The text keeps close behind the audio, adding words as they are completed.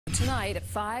Tonight at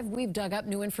 5, we've dug up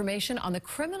new information on the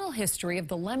criminal history of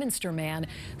the Leominster man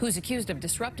who's accused of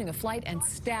disrupting a flight and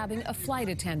stabbing a flight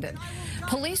attendant.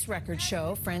 Police records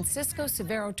show Francisco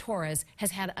Severo Torres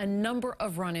has had a number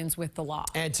of run-ins with the law.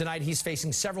 And tonight he's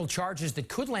facing several charges that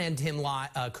could land him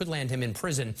in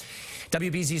prison.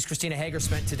 WBZ's Christina Hager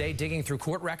spent today digging through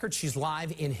court records. She's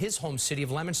live in his home city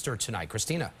of Leominster tonight.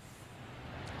 Christina.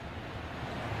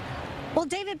 Well,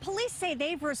 David, police say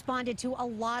they've responded to a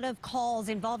lot of calls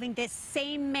involving this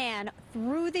same man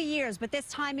through the years, but this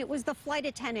time it was the flight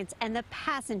attendants and the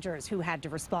passengers who had to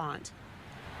respond.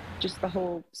 Just the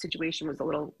whole situation was a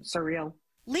little surreal.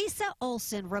 Lisa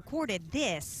Olson recorded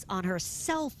this on her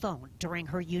cell phone during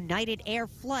her United Air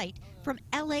flight from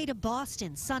L.A. to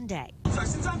Boston Sunday.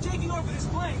 Since I'm taking over this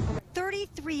plane.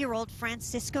 33-year-old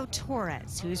Francisco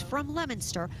Torres, who's from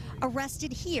Leominster,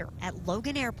 arrested here at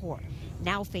Logan Airport,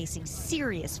 now facing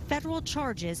serious federal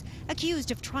charges,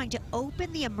 accused of trying to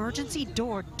open the emergency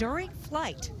door during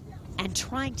flight and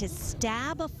trying to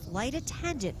stab a flight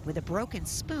attendant with a broken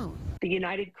spoon. The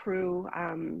United crew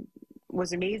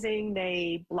was amazing.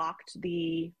 They blocked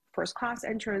the first class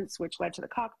entrance, which led to the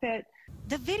cockpit.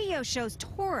 The video shows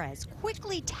Torres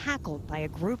quickly tackled by a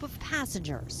group of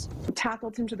passengers.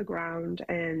 Tackled him to the ground,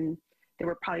 and there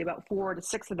were probably about 4 to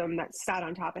 6 of them that sat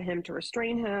on top of him to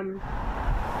restrain him.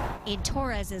 In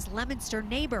Torres's Leominster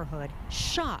neighborhood,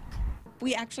 shock.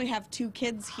 We actually have 2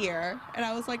 kids here, and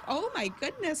I was like, oh my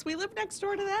goodness, we live next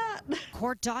door to that.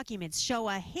 Court documents show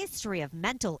a history of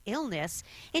mental illness.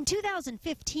 In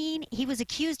 2015, he was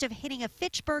accused of hitting a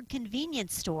Fitchburg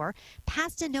convenience store,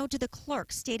 passed a note to the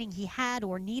clerk stating he had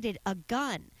or needed a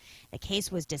gun. The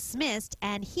case was dismissed,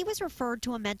 and he was referred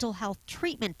to a mental health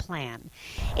treatment plan.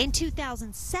 In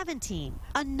 2017,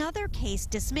 another case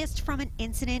dismissed from an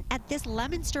incident at this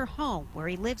Leominster home where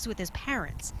he lives with his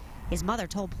parents. His mother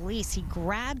told police he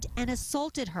grabbed and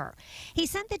assaulted her. He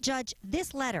sent the judge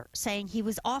this letter saying he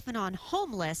was off and on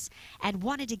homeless and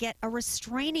wanted to get a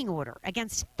restraining order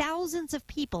against thousands of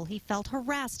people he felt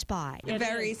harassed by.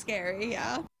 Very scary,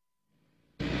 yeah.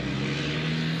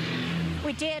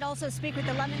 We did also speak with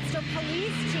the Leominster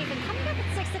police chief, and coming up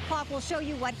at 6 o'clock, we'll show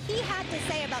you what he had to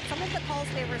say about some of the calls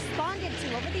they responded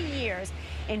to over the years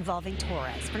involving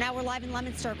Torres. For now, we're live in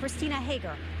Leominster. Christina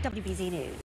Hager, WBZ News.